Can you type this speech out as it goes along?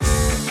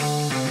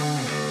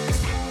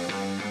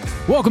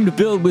Welcome to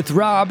Build with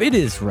Rob. It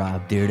is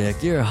Rob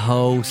Dyrdek, your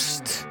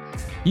host.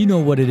 You know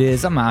what it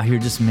is. I'm out here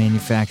just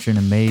manufacturing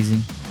amazing,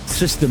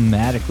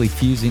 systematically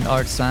fusing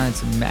art,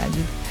 science, and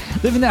magic,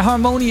 living that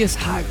harmonious,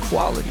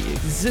 high-quality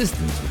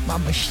existence with my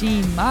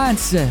machine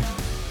mindset.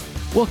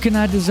 What can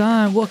I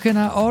design? What can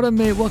I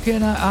automate? What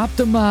can I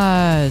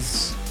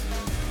optimize?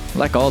 I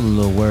like all the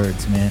little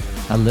words, man.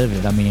 I live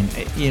it. I mean,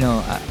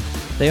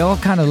 they all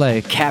kind of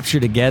like capture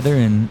together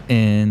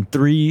in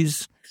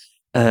threes.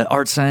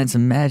 Art, science,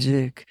 and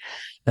magic,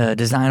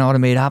 design,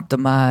 automate,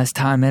 optimize,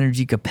 time,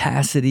 energy,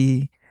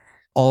 capacity,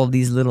 all of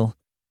these little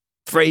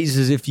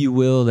phrases, if you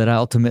will, that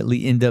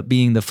ultimately end up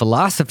being the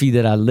philosophy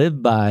that I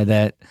live by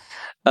that,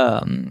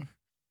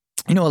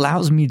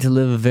 allows me to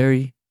live a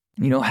very,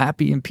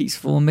 happy and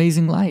peaceful,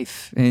 amazing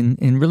life.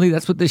 And really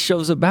that's what this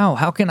show's about.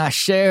 How can I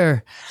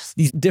share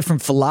these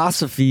different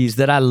philosophies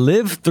that I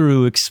live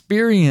through,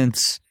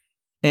 experience,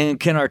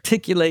 and can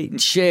articulate and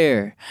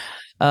share?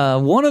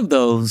 One of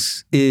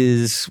those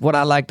is what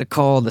I like to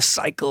call the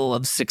cycle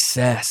of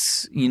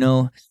success.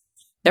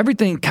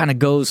 Everything kind of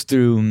goes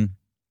through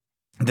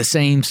the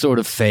same sort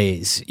of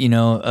phase,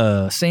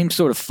 same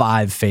sort of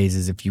 5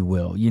 phases, if you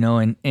will,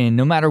 and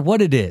no matter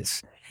what it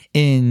is,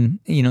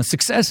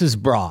 success is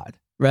broad,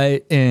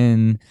 right?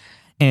 And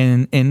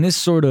this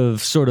sort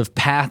of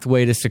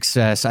pathway to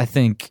success, I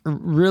think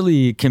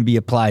really can be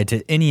applied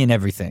to any and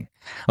everything.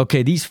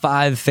 Okay, these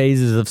 5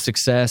 phases of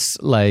success,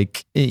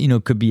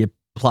 could be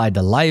applied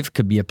to life,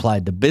 could be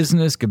applied to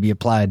business, could be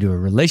applied to a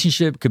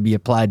relationship, could be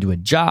applied to a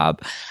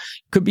job,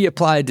 could be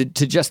applied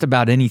to just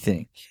about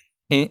anything.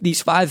 And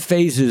these 5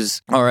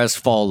 phases are as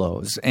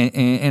follows,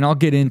 and I'll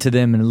get into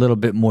them in a little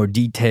bit more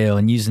detail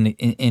and use an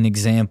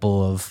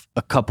example of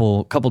a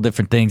couple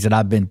different things that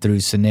I've been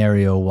through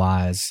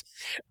scenario-wise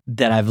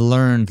that I've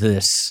learned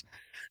this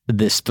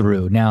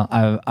through. Now,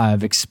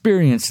 I've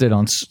experienced it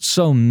on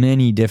so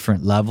many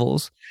different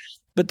levels.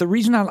 But the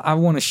reason I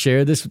want to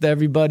share this with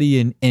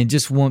everybody and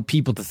just want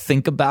people to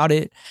think about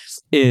it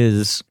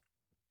is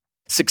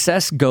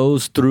success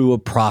goes through a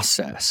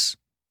process.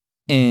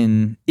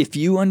 And if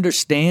you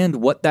understand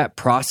what that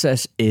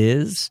process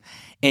is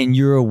and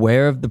you're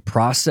aware of the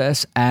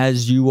process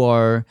as you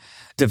are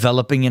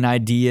developing an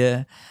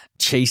idea,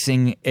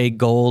 chasing a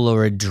goal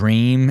or a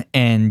dream,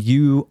 and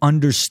you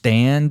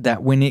understand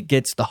that when it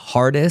gets the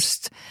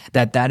hardest,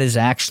 that is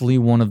actually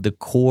one of the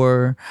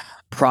core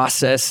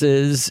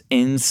processes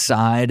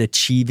inside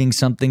achieving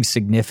something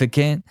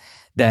significant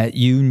that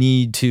you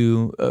need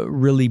to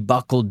really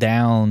buckle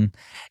down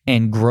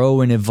and grow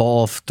and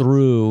evolve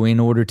through in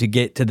order to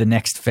get to the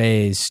next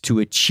phase to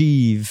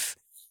achieve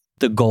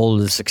the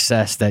goal of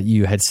success that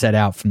you had set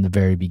out from the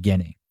very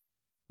beginning.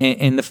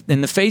 And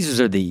the phases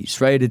are these,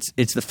 right?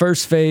 It's the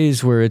first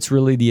phase where it's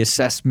really the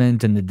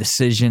assessment and the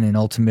decision, and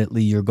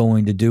ultimately you're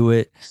going to do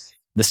it.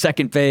 The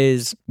second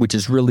phase, which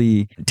is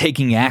really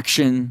taking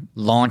action,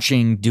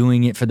 launching,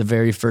 doing it for the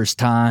very first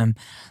time.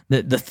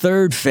 The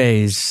third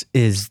phase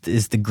is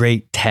the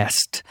great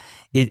test.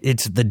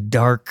 It's the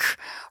dark,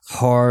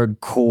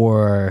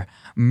 hardcore,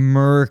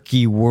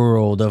 murky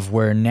world of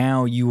where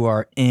now you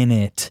are in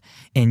it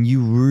and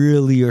you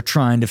really are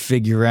trying to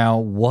figure out,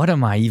 what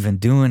am I even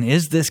doing?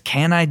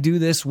 Can I do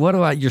this?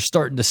 You're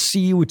starting to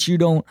see what you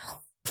don't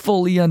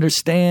fully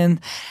understand.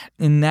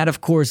 And that,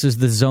 of course, is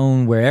the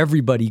zone where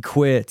everybody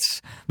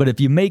quits. But if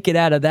you make it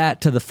out of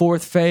that to the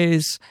fourth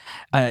phase,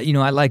 I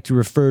like to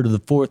refer to the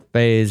fourth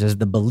phase as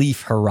the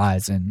belief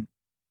horizon,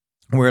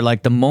 where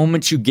the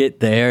moment you get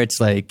there,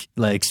 it's like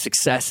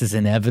success is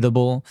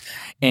inevitable.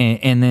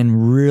 And then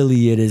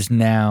really it is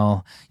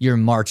now you're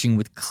marching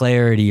with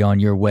clarity on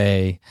your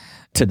way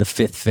to the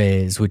fifth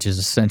phase, which is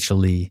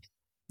essentially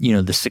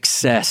the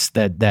success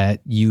that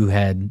you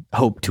had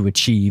hoped to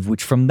achieve,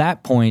 which from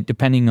that point,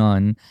 depending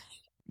on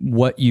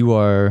what you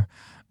are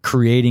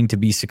creating to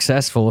be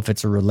successful, if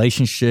it's a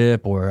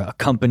relationship or a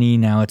company,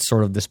 now it's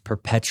sort of this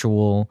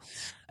perpetual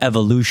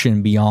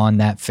evolution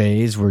beyond that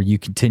phase where you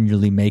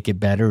continually make it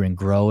better and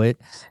grow it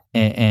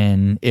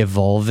and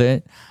evolve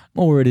it.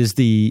 Or it is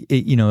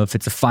if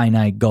it's a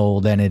finite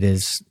goal, then it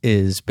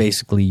is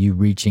basically you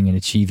reaching and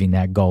achieving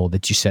that goal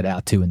that you set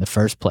out to in the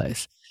first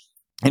place.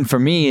 And for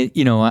me, it's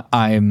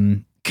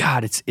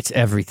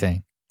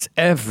everything. It's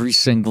every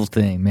single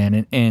thing,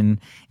 man. And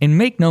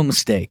make no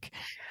mistake,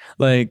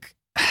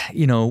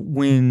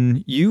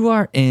 when you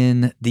are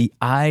in the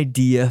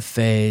idea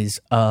phase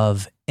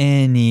of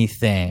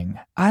anything,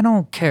 I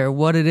don't care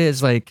what it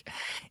is, it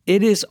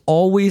is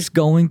always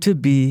going to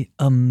be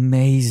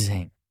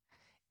amazing.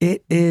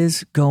 It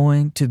is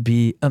going to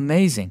be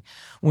amazing.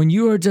 When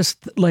you are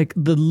just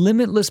the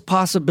limitless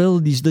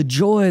possibilities, the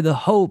joy, the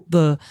hope,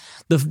 the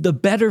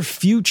better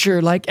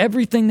future,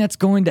 everything that's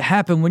going to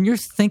happen, when you're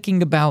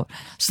thinking about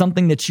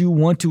something that you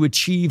want to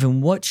achieve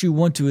and what you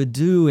want to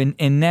do,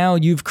 and now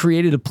you've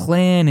created a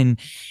plan and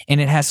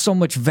it has so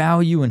much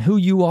value and who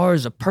you are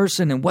as a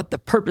person and what the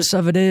purpose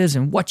of it is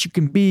and what you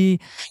can be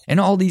and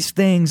all these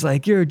things,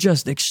 you're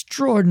just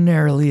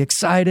extraordinarily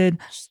excited.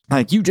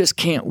 You just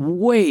can't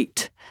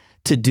wait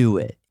to do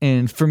it.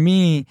 And for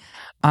me,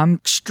 I'm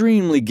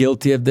extremely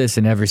guilty of this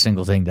in every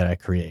single thing that I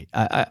create.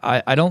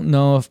 I don't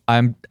know if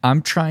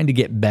I'm trying to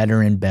get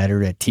better and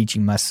better at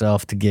teaching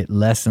myself to get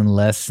less and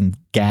less and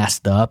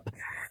gassed up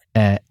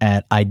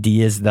at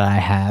ideas that I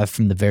have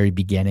from the very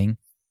beginning,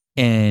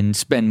 and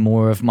spend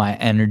more of my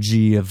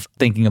energy of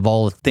thinking of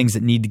all the things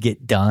that need to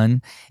get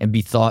done and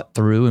be thought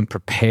through and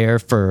prepare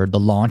for the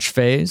launch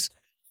phase.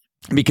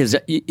 Because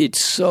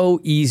it's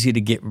so easy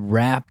to get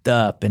wrapped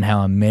up in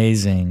how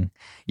amazing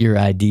your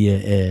idea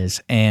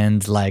is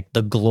and like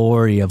the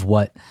glory of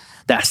what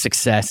that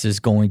success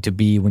is going to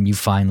be when you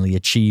finally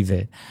achieve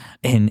it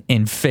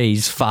in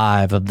phase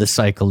 5 of the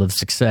cycle of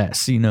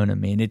success. You know what I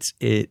mean? It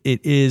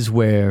is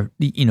where,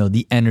 you know,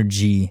 the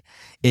energy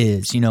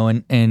is, you know,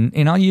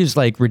 and I'll use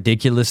like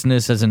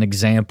ridiculousness as an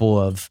example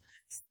of,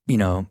 you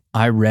know,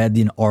 I read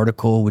an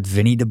article with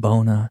Vinny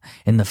DeBona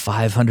in the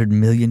 $500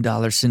 million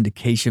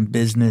syndication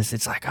business.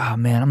 It's like, oh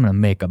man, I'm going to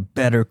make a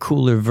better,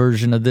 cooler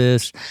version of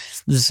this.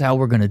 This is how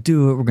we're going to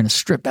do it. We're going to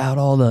strip out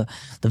all the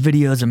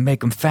videos and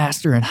make them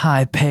faster and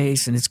high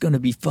pace. And it's going to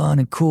be fun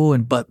and cool.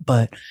 And, but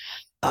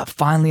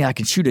finally I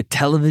can shoot a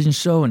television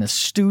show in a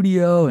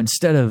studio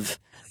instead of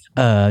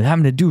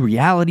having to do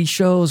reality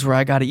shows where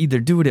I got to either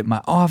do it at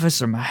my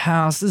office or my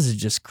house. This is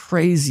just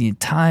crazy and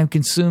time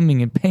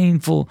consuming and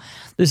painful.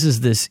 This is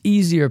this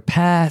easier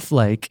path.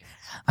 Like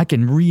I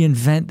can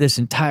reinvent this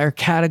entire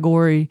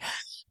category.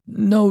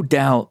 No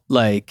doubt,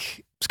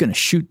 like it's going to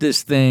shoot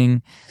this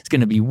thing. It's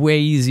going to be way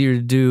easier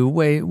to do,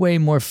 way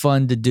more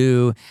fun to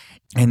do.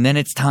 And then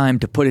it's time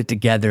to put it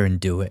together and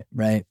do it,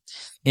 right?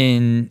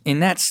 And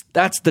that's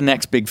the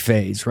next big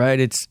phase, right?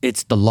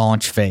 It's the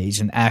launch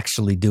phase and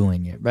actually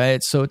doing it, right?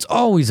 So it's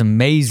always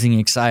amazing,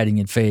 exciting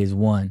in phase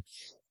 1.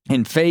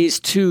 In phase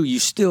 2, you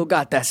still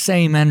got that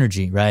same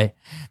energy, right?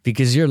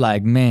 Because you're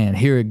like, man,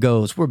 here it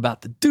goes. We're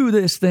about to do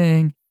this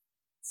thing.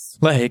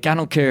 Like, I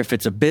don't care if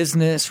it's a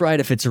business, right?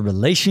 If it's a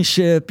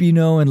relationship, you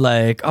know, and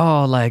like,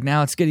 oh, like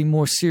now it's getting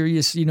more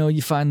serious. You know,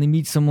 you finally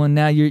meet someone.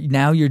 Now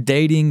you're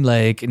dating.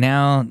 Like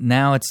now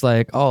it's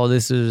like, oh,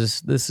 this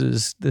is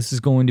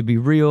going to be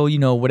real. You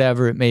know,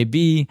 whatever it may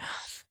be.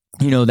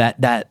 You know,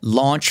 that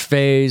launch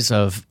phase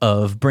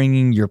of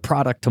bringing your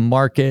product to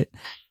market.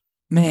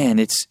 Man,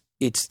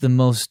 it's the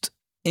most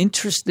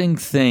interesting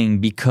thing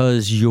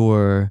because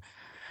you're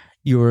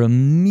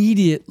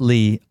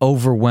immediately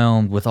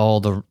overwhelmed with all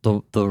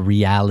the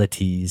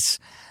realities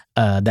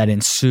that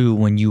ensue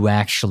when you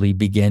actually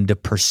begin to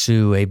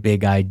pursue a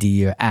big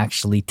idea,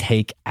 actually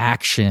take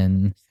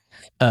action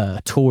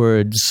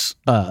towards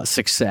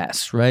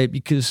success, right?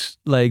 Because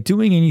like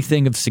doing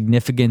anything of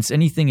significance,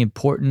 anything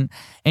important,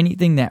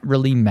 anything that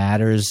really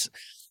matters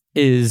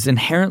is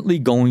inherently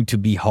going to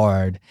be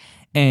hard.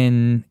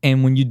 And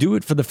when you do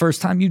it for the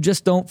first time, you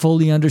just don't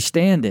fully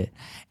understand it.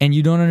 And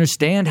you don't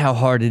understand how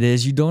hard it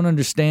is. You don't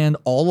understand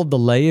all of the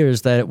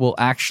layers that it will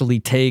actually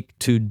take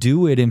to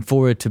do it and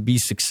for it to be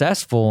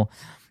successful.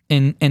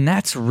 And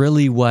that's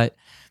really what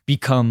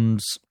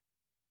becomes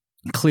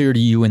clear to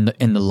you in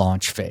the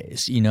launch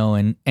phase, you know,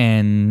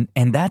 and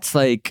that's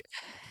like,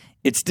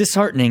 it's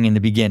disheartening in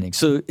the beginning.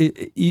 So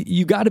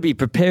you got to be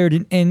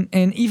prepared.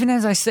 And even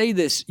as I say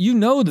this, you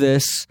know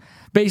this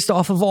based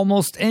off of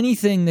almost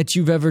anything that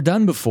you've ever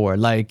done before.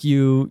 Like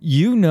you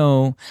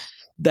know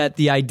that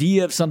the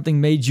idea of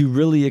something made you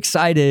really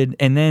excited,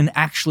 and then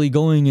actually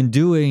going and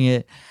doing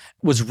it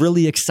was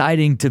really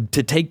exciting to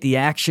take the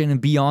action and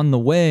be on the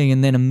way.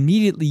 And then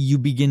immediately you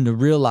begin to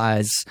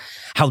realize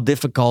how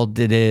difficult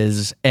it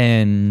is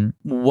and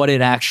what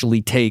it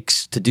actually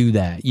takes to do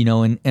that, you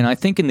know? And I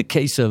think in the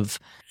case of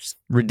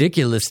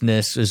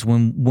ridiculousness is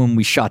when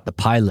we shot the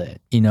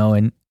pilot, you know,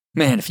 and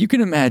man, if you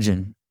can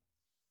imagine,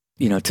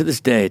 you know, to this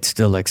day, it's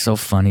still like so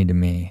funny to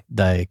me,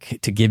 like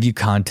to give you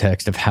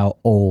context of how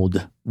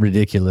old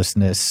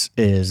ridiculousness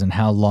is and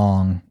how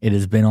long it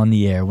has been on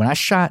the air. When I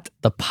shot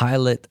the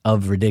pilot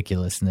of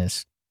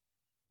Ridiculousness,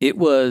 it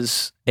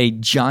was a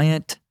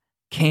giant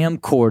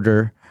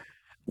camcorder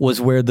was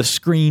where the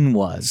screen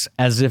was,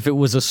 as if it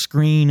was a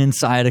screen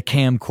inside a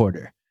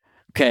camcorder.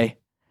 Okay.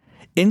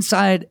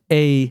 Inside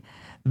a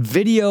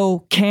video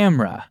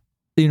camera.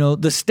 You know,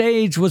 the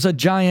stage was a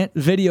giant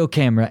video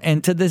camera.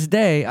 And to this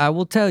day, I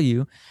will tell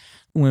you,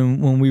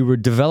 when we were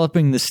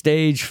developing the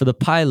stage for the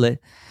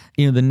pilot,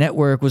 you know, the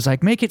network was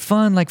like, make it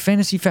fun, like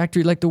Fantasy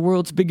Factory, like the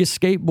world's biggest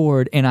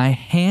skateboard. And I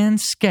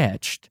hand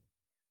sketched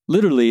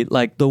literally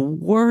like the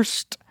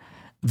worst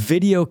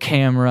video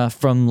camera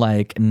from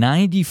like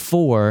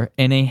 94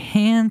 and a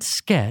hand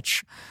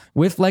sketch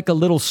with like a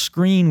little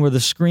screen where the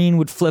screen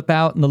would flip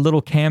out and the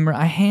little camera.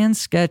 I hand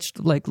sketched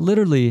like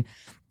literally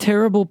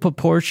terrible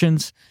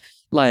proportions.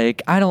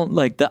 Like, I don't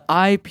like the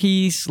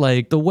eyepiece,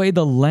 like the way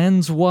the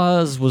lens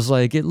was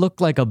like, it looked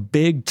like a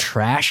big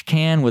trash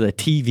can with a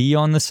TV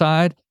on the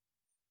side,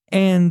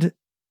 and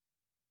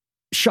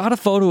shot a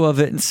photo of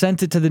it and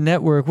sent it to the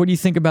network. What do you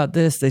think about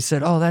this? They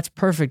said, oh, that's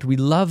perfect. We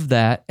love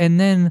that. And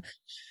then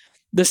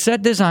the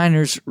set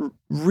designers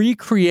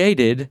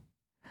recreated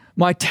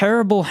my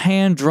terrible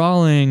hand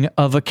drawing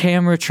of a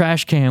camera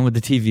trash can with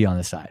the TV on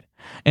the side.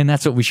 And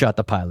that's what we shot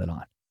the pilot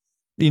on.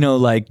 You know,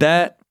 like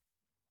that.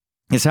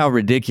 is how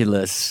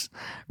ridiculousness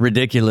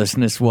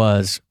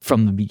was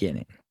from the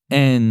beginning.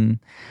 And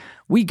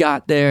we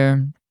got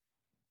there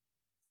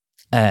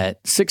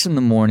at 6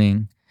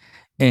 a.m.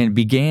 and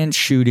began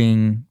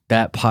shooting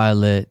that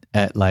pilot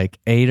at like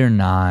 8 or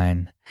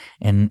 9.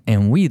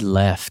 And we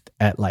left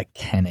at like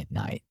 10 at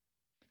night.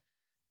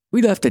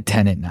 We left at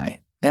 10 at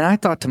night. And I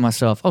thought to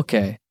myself,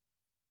 okay,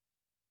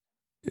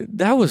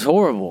 that was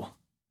horrible.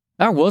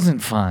 That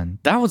wasn't fun.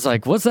 That was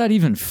like, was that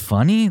even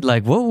funny?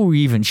 Like, what were we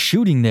even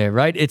shooting there,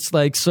 right? It's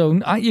like,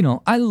 so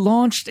I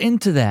launched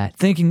into that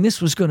thinking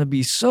this was going to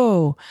be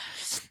so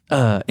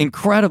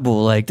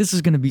incredible. Like, this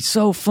is going to be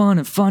so fun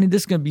and funny.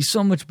 This is going to be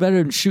so much better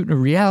than shooting a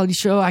reality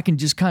show. I can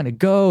just kind of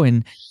go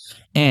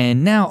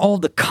and now all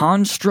the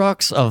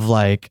constructs of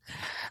like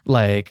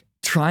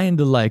trying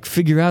to like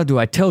figure out, do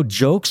I tell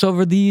jokes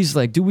over these?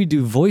 Like, do we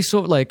do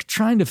voiceover? Like,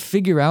 trying to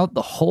figure out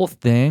the whole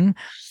thing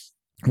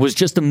was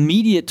just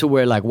immediate to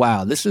where like,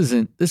 wow, this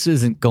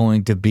isn't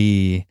going to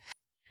be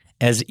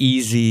as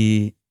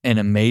easy and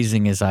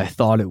amazing as I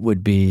thought it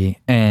would be.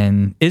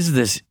 And is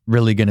this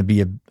really going to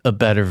be a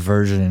better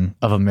version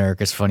of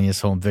America's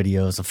Funniest Home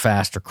Videos, a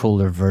faster,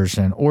 cooler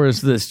version? Or is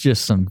this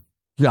just some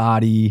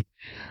shoddy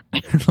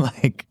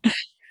like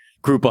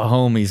group of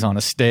homies on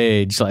a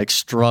stage, like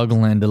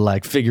struggling to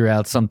like figure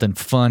out something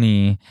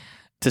funny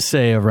to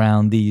say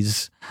around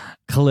these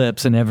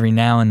clips and every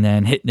now and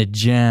then hitting a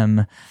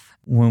gem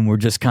when we're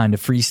just kind of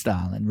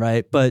freestyling,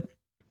 right? But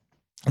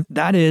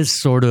that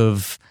is sort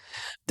of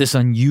this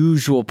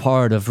unusual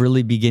part of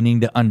really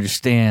beginning to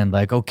understand,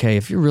 like, okay,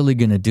 if you're really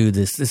going to do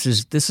this,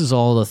 this is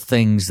all the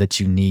things that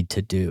you need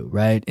to do,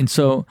 right? And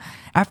so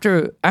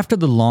after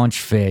the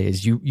launch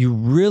phase, you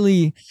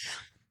really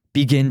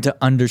begin to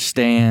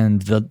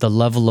understand the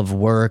level of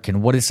work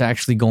and what it's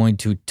actually going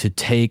to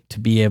take to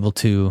be able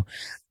to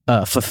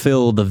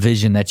fulfill the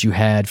vision that you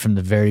had from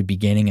the very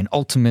beginning, and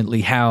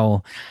ultimately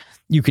how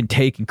you can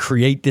take and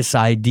create this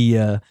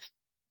idea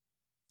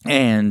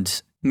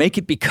and make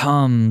it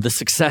become the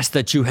success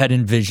that you had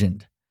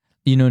envisioned.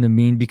 You know what I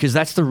mean? Because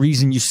that's the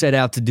reason you set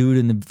out to do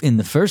it in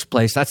the first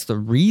place. That's the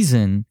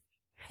reason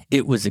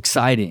it was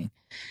exciting.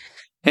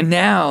 And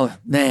now,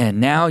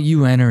 man, now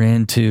you enter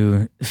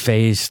into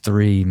phase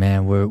 3,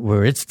 man,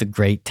 where it's the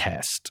great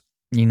test,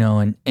 you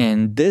know,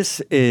 and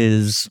this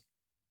is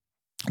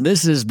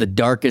the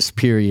darkest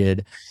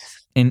period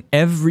in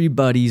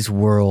everybody's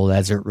world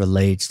as it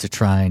relates to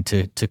trying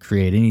to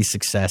create any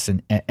success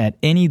at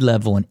any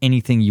level in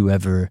anything you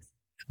ever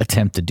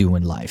attempt to do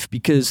in life.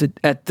 Because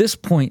at this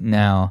point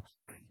now,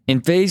 in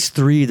phase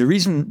 3, the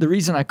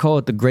reason I call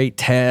it the great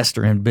test,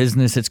 or in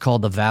business it's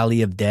called the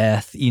valley of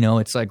death, you know,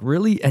 it's like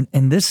really, and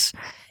in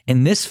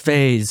this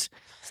phase,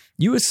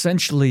 you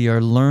essentially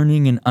are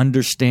learning and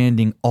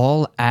understanding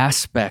all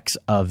aspects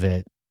of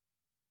it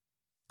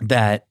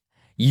that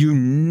you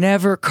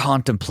never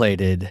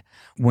contemplated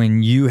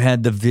when you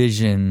had the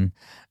vision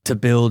to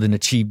build and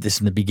achieve this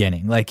in the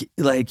beginning. Like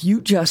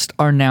you just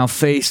are now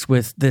faced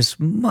with this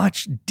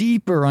much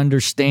deeper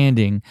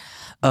understanding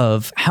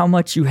of how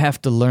much you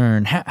have to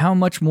learn, how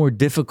much more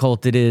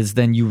difficult it is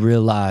than you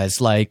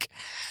realize. Like,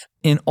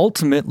 and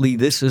ultimately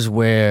this is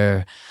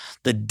where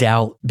the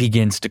doubt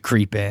begins to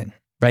creep in,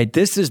 right?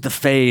 This is the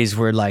phase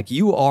where like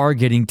you are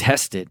getting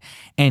tested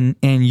and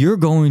you're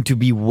going to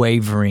be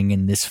wavering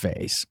in this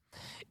phase.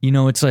 You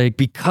know, it's like,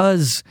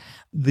 because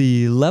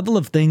the level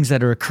of things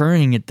that are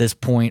occurring at this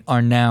point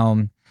are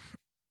now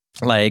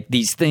like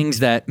these things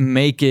that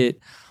make it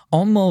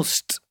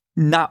almost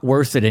not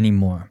worth it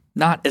anymore.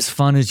 Not as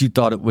fun as you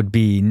thought it would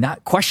be,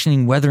 not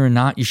questioning whether or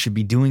not you should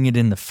be doing it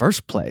in the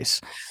first place,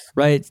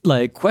 right?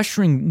 Like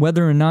questioning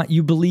whether or not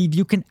you believe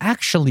you can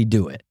actually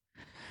do it,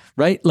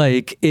 right?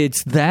 Like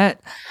it's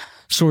that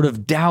sort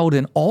of doubt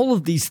and all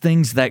of these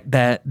things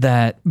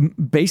that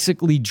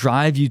basically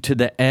drive you to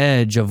the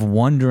edge of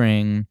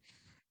wondering,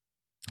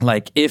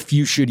 like, if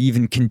you should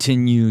even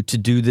continue to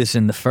do this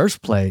in the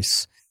first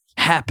place,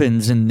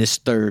 happens in this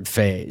third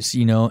phase,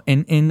 you know?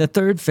 And in the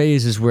third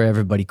phase is where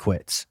everybody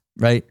quits,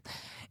 right?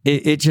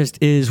 It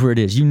just is where it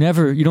is. You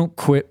don't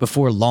quit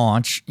before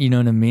launch. You know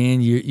what I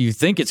mean? You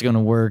think it's going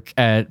to work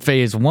at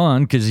phase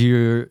 1 because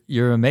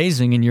you're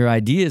amazing and your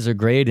ideas are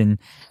great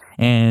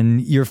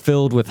and you're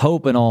filled with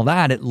hope and all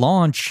that. At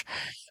launch,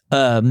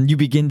 you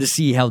begin to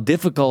see how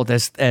difficult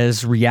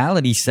as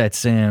reality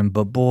sets in.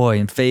 But boy,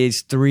 in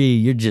phase 3,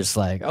 you're just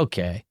like,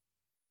 okay,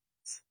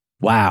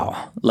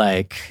 wow,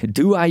 like,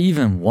 do I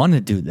even want to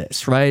do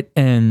this, right?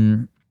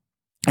 And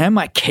am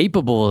I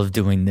capable of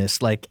doing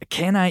this? Like,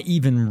 can I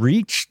even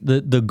reach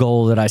the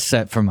goal that I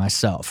set for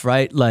myself,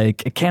 right?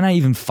 Like, can I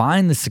even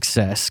find the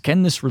success?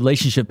 Can this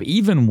relationship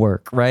even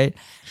work, right?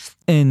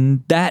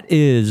 And that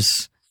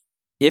is,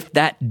 if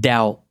that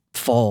doubt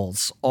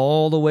falls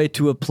all the way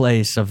to a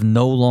place of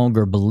no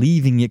longer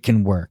believing it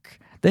can work,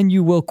 then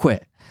you will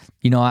quit.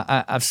 You know,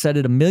 I've said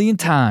it a million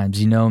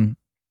times, you know,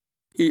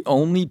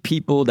 only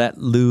people that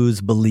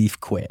lose belief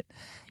quit,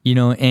 you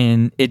know,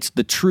 and it's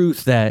the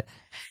truth that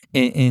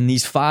in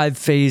these 5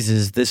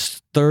 phases,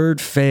 this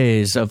third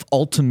phase of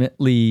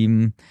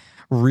ultimately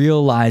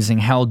realizing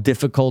how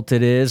difficult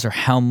it is or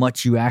how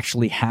much you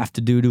actually have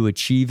to do to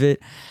achieve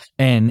it.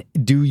 And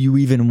do you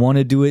even want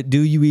to do it?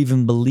 Do you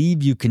even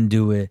believe you can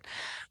do it?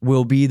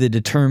 Will be the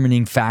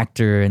determining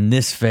factor in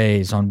this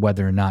phase on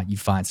whether or not you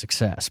find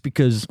success.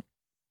 Because,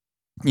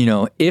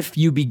 if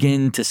you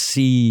begin to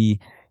see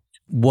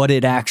what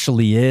it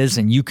actually is,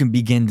 and you can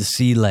begin to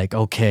see like,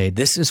 okay,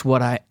 this is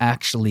what I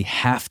actually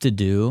have to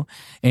do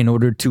in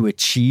order to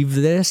achieve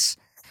this.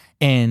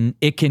 And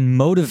it can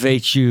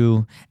motivate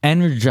you,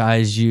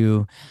 energize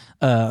you,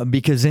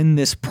 because in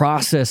this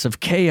process of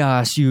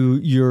chaos,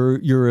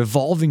 you're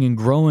evolving and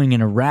growing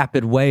in a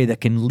rapid way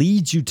that can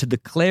lead you to the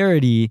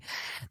clarity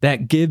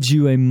that gives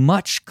you a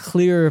much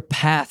clearer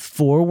path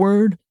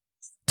forward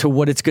to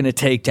what it's going to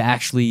take to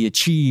actually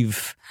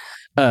achieve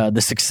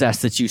the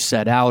success that you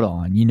set out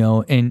on,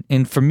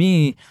 and for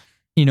me,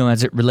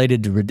 as it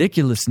related to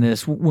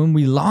ridiculousness, when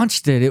we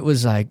launched it, it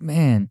was like,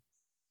 man,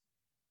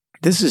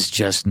 this is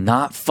just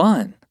not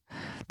fun.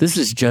 This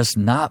is just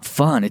not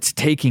fun. It's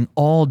taking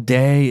all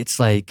day. It's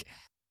like,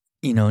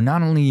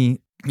 not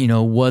only,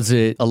 was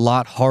it a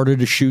lot harder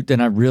to shoot than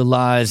I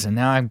realized, and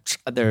now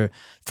they're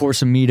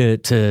forcing me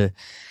to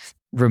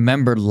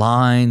remember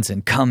lines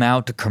and come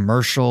out to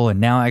commercial, and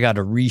now I got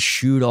to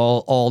reshoot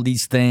all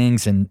these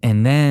things, and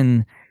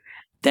then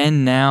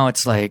now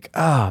it's like,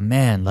 oh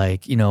man,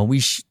 like,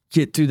 we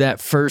get through that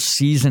first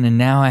season, and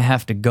now I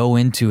have to go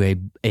into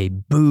a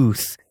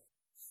booth,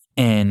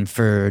 and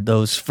for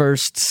those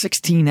first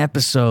 16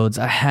 episodes,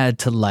 I had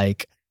to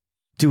like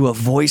do a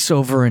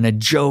voiceover and a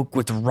joke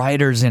with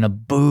writers in a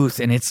booth,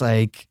 and it's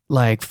like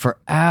for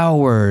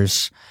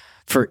hours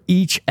for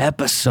each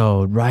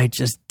episode, right?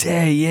 Just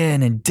day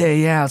in and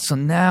day out. So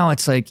now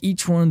it's like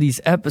each one of these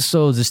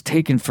episodes is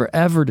taking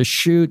forever to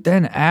shoot.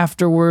 Then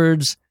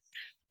afterwards,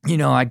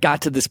 I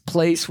got to this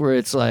place where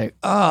it's like,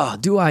 oh,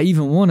 do I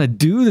even want to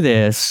do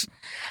this?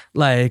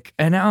 Like,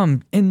 and now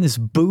I'm in this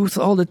booth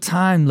all the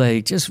time,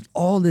 like just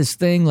all this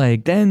thing.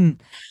 Like then,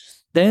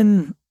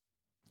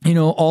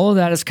 all of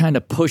that is kind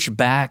of pushed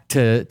back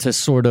to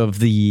sort of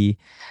the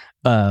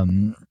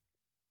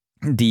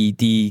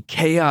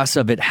chaos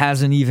of it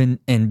hasn't even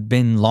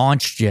been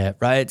launched yet,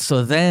 right?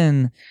 So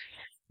then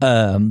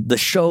the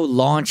show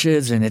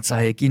launches, and it's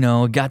like,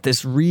 got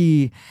this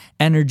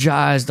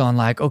re-energized on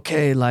like,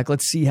 okay, like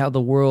let's see how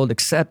the world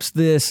accepts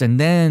this. And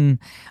then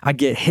I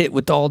get hit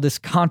with all this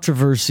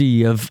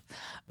controversy of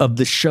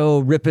the show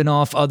ripping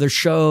off other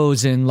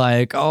shows, and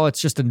like, oh,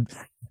 it's just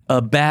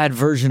a bad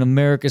version of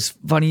America's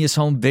Funniest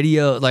Home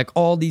Video, like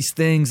all these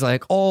things,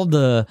 like all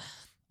the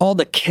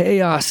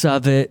chaos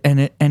of it.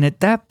 And at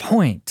that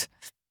point,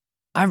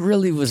 I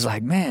really was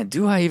like, man,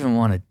 do I even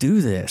want to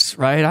do this?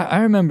 Right.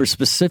 I remember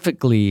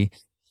specifically,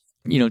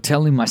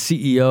 telling my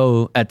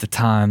CEO at the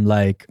time,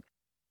 like,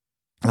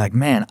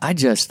 man,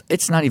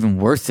 it's not even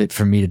worth it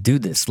for me to do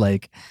this.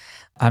 Like,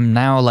 I'm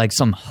now like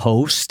some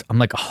host. I'm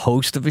like a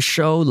host of a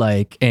show,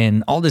 like,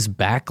 and all this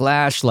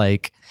backlash,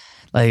 like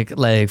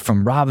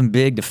from Robin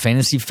Big to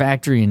Fantasy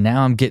Factory, and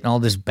now I'm getting all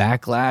this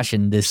backlash,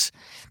 and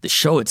the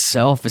show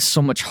itself is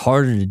so much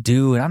harder to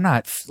do, and I'm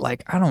not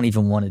like, I don't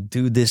even want to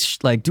do this.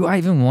 Like, do I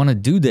even want to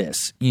do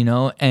this?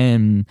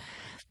 And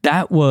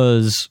that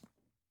was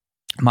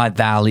my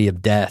valley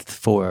of death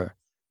for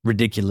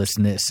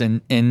ridiculousness,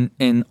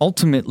 and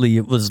ultimately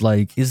it was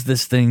like, is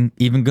this thing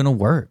even going to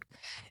work?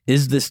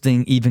 Is this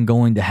thing even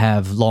going to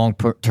have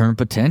long-term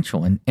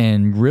potential?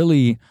 And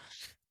really,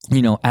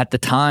 at the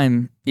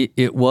time,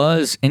 it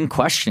was in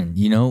question.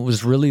 It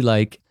was really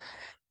like,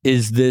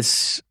 is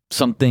this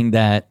something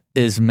that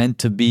is meant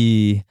to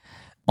be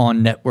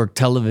on network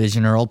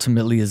television, or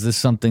ultimately is this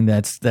something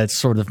that's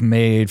sort of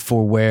made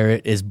for where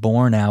it is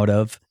born out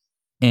of,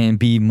 and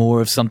be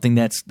more of something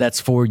that's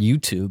for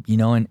YouTube?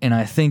 And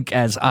I think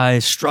as I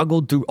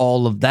struggled through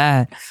all of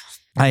that,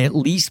 I at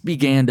least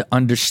began to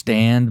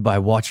understand by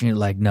watching it,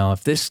 like, no,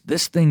 if this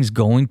thing's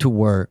going to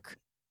work,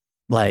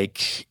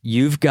 like,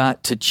 you've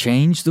got to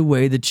change the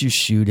way that you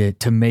shoot it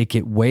to make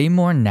it way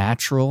more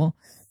natural,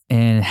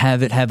 and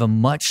have it have a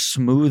much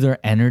smoother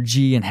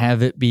energy, and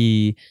have it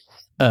be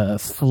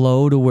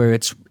flow to where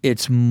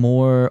it's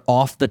more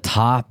off the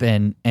top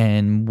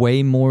and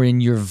way more in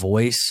your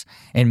voice,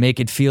 and make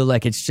it feel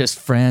like it's just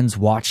friends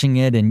watching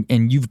it.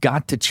 And you've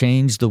got to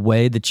change the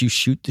way that you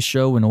shoot the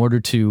show in order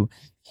to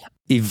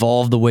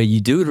evolve the way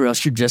you do it, or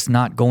else you're just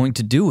not going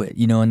to do it.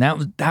 And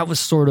that was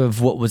sort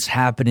of what was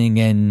happening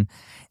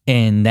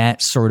in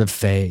that sort of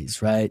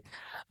phase, right?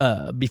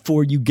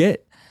 Before you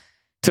get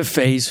to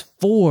phase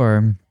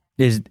 4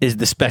 is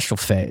the special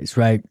phase,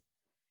 right?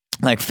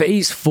 Like,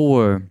 phase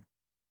 4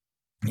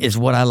 is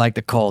what I like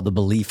to call the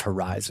belief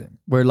horizon,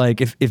 where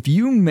like if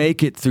you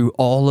make it through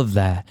all of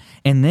that,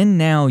 and then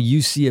now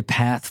you see a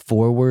path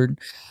forward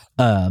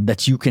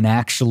that you can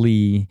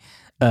actually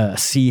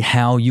see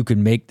how you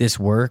can make this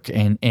work,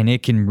 and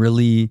it can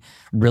really,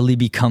 really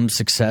become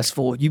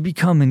successful, you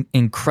become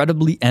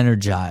incredibly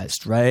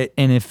energized, right?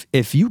 And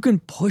if you can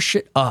push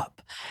it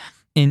up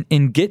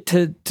and get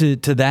to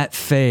that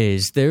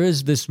phase, there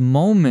is this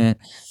moment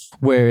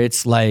where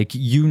it's like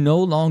you no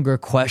longer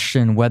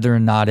question whether or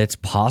not it's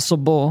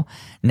possible.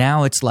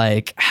 Now it's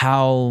like,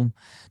 how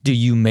do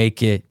you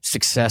make it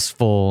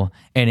successful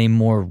in a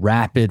more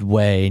rapid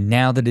way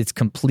now that it's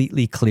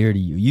completely clear to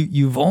you?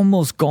 You've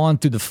almost gone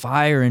through the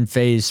fire in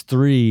phase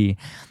 3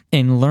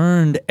 and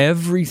learned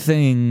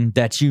everything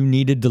that you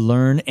needed to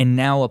learn, and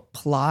now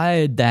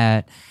applied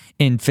that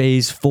in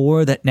phase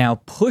 4 that now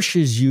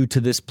pushes you to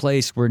this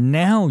place where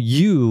now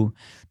you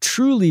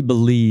truly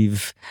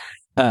believe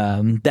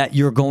that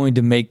you're going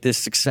to make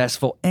this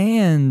successful,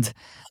 and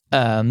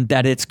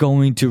that it's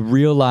going to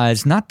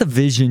realize not the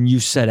vision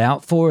you set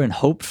out for and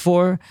hoped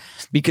for,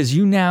 because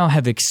you now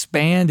have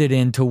expanded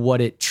into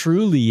what it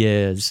truly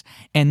is,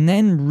 and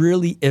then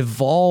really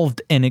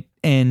evolved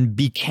and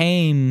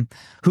became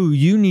who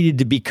you needed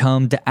to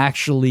become to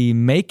actually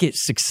make it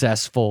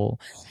successful.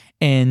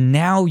 And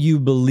now you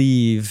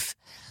believe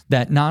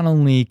that not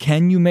only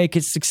can you make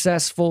it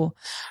successful,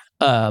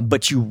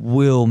 but you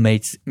will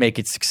make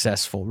it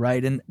successful,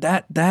 right? And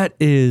that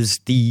is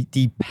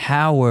the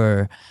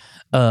power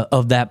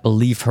of that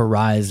belief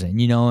horizon,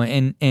 you know.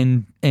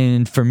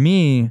 And for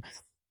me,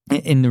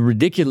 in the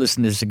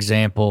ridiculousness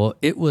example,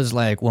 it was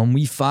like when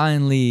we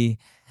finally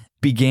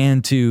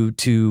began to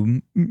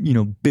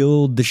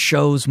build the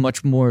shows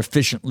much more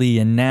efficiently,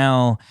 and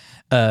now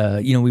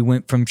we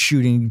went from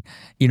shooting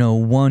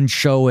 1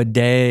 show a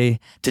day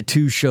to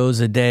 2 shows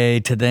a day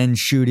to then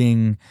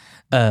shooting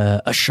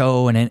a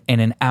show in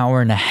an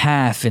hour and a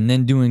half, and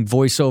then doing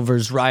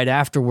voiceovers right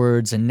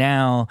afterwards. And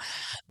now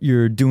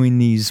you're doing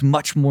these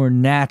much more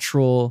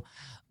natural,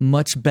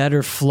 much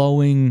better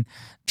flowing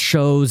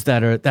shows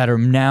that are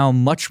now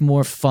much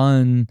more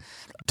fun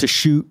to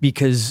shoot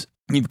because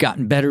you've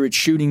gotten better at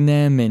shooting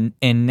them,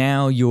 and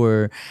now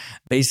you're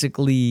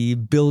basically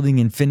building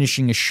and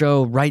finishing a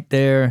show right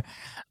there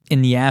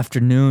in the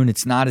afternoon.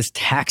 It's not as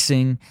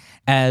taxing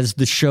as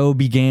the show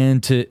began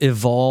to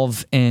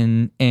evolve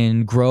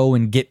and grow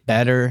and get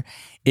better.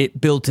 It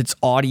built its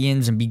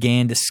audience and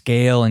began to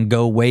scale and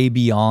go way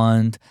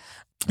beyond,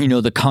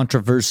 the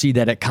controversy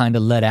that it kind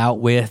of let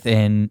out with,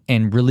 and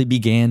really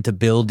began to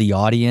build the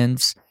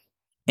audience.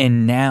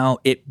 And now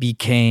it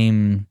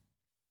became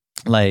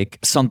like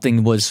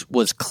something was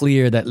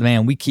clear that,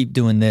 man, we keep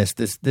doing this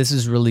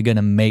is really going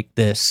to make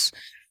this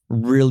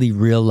really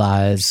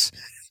realize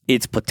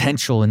its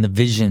potential and the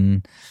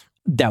vision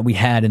that we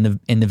had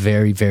in the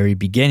very, very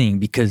beginning.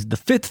 Because the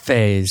 5th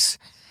phase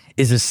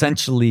is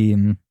essentially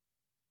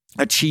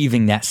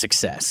achieving that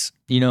success,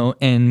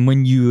 and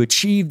when you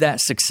achieve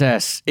that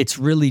success, it's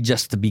really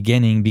just the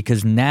beginning,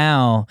 because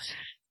now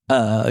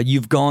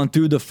you've gone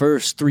through the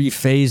first 3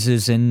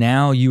 phases, and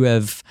now you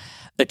have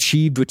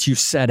achieved what you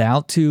set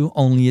out to,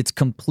 only it's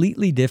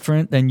completely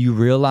different than you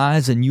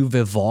realize, and you've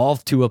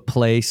evolved to a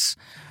place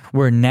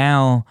where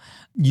now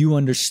you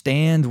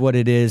understand what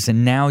it is,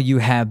 and now you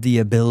have the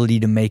ability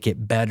to make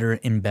it better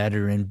and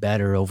better and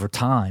better over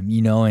time,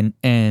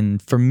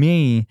 and for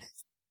me,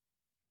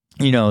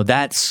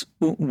 that's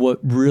what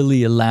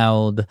really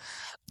allowed,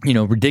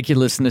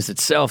 ridiculousness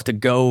itself to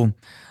go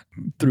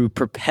through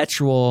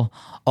perpetual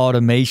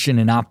automation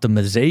and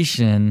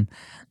optimization,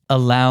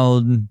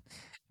 allowed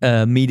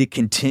me to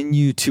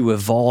continue to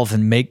evolve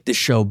and make the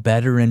show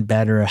better and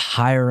better,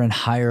 higher and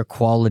higher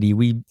quality.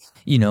 We,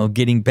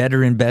 getting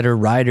better and better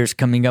writers,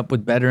 coming up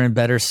with better and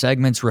better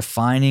segments,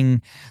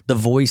 refining the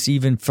voice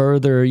even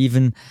further,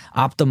 even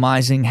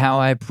optimizing how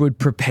I would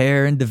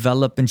prepare and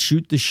develop and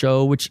shoot the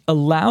show, which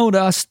allowed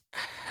us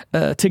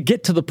to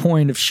get to the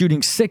point of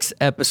shooting 6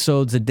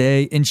 episodes a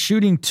day and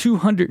shooting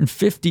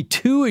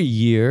 252 a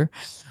year,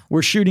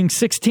 where shooting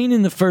 16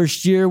 in the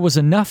first year was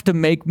enough to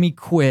make me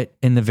quit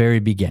in the very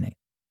beginning.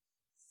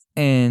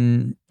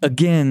 And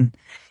again,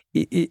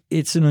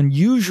 it's an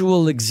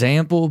unusual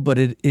example, but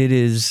it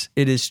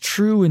is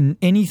true in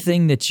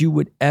anything that you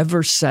would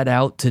ever set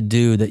out to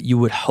do that you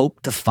would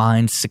hope to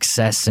find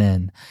success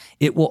in.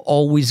 It will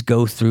always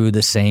go through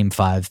the same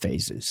 5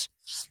 phases.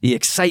 The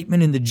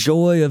excitement and the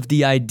joy of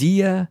the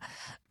idea,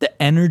 the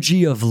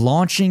energy of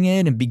launching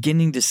it and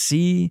beginning to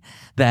see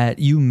that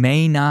you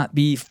may not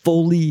be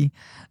fully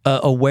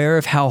aware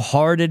of how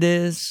hard it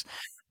is.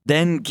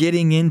 Then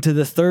getting into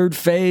the 3rd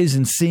phase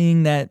and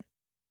seeing that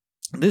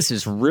this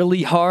is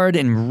really hard,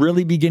 and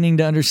really beginning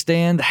to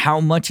understand how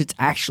much it's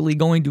actually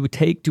going to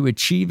take to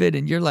achieve it.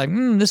 And you're like,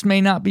 this may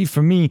not be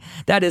for me.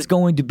 That is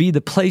going to be the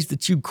place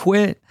that you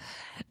quit.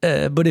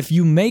 But if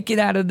you make it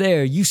out of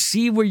there, you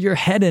see where you're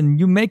heading,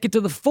 you make it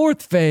to the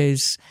 4th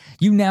phase,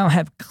 you now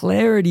have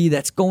clarity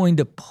that's going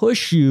to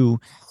push you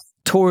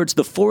towards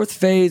the 4th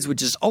phase,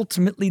 which is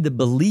ultimately the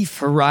belief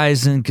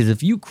horizon. Because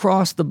if you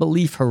cross the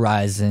belief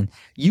horizon,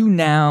 you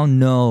now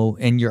know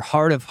in your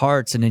heart of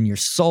hearts and in your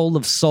soul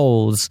of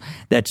souls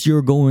that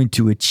you're going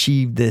to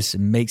achieve this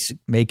and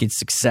make it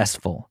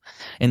successful.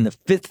 In the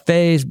 5th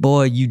phase,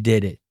 boy, you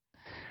did it.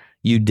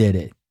 You did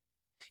it.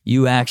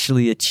 You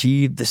actually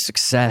achieved the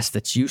success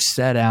that you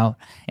set out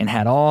and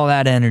had all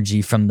that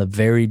energy from the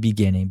very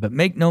beginning. But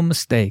make no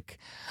mistake,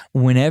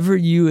 whenever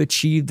you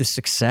achieve the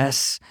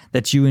success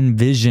that you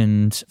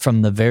envisioned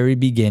from the very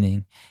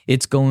beginning,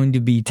 it's going to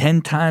be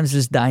 10 times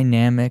as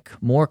dynamic,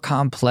 more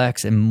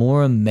complex, and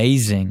more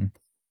amazing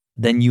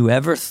than you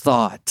ever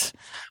thought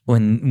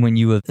when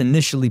you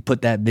initially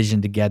put that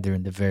vision together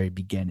in the very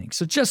beginning.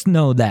 So just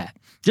know that.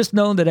 Just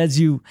know that as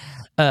you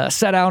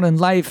set out in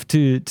life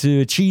to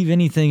achieve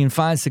anything and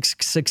find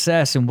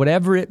success and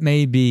whatever it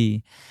may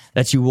be,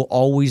 that you will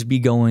always be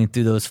going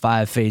through those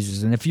 5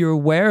 phases. And if you're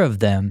aware of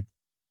them,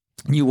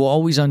 you will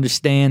always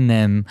understand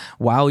them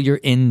while you're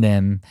in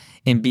them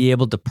and be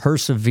able to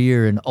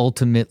persevere and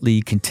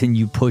ultimately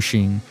continue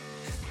pushing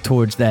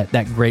towards that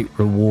great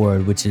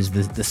reward, which is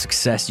the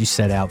success you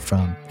set out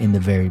from in the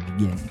very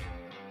beginning.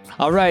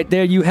 All right,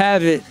 there you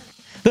have it.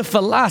 The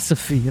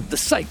philosophy of the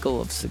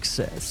cycle of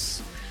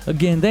success.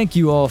 Again, thank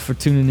you all for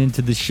tuning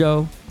into the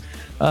show.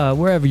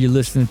 Wherever you're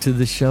listening to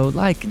the show,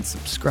 like and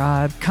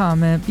subscribe,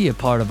 comment, be a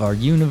part of our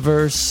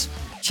universe.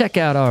 Check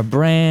out our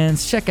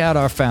brands, check out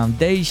our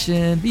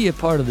foundation, be a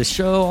part of the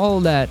show,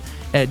 all that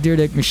at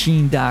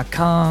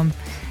DeerDeckMachine.com.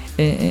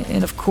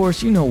 And of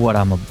course, you know what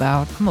I'm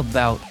about. I'm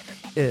about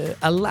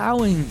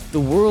allowing the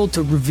world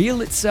to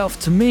reveal itself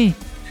to me,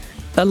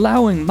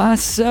 allowing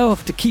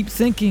myself to keep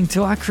thinking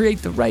till I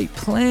create the right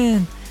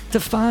plan to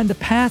find a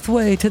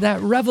pathway to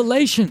that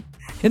revelation,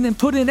 and then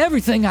put in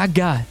everything I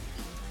got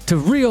to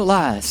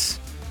realize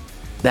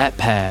that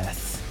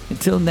path.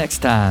 Until next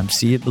time,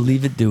 see it,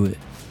 believe it, do it.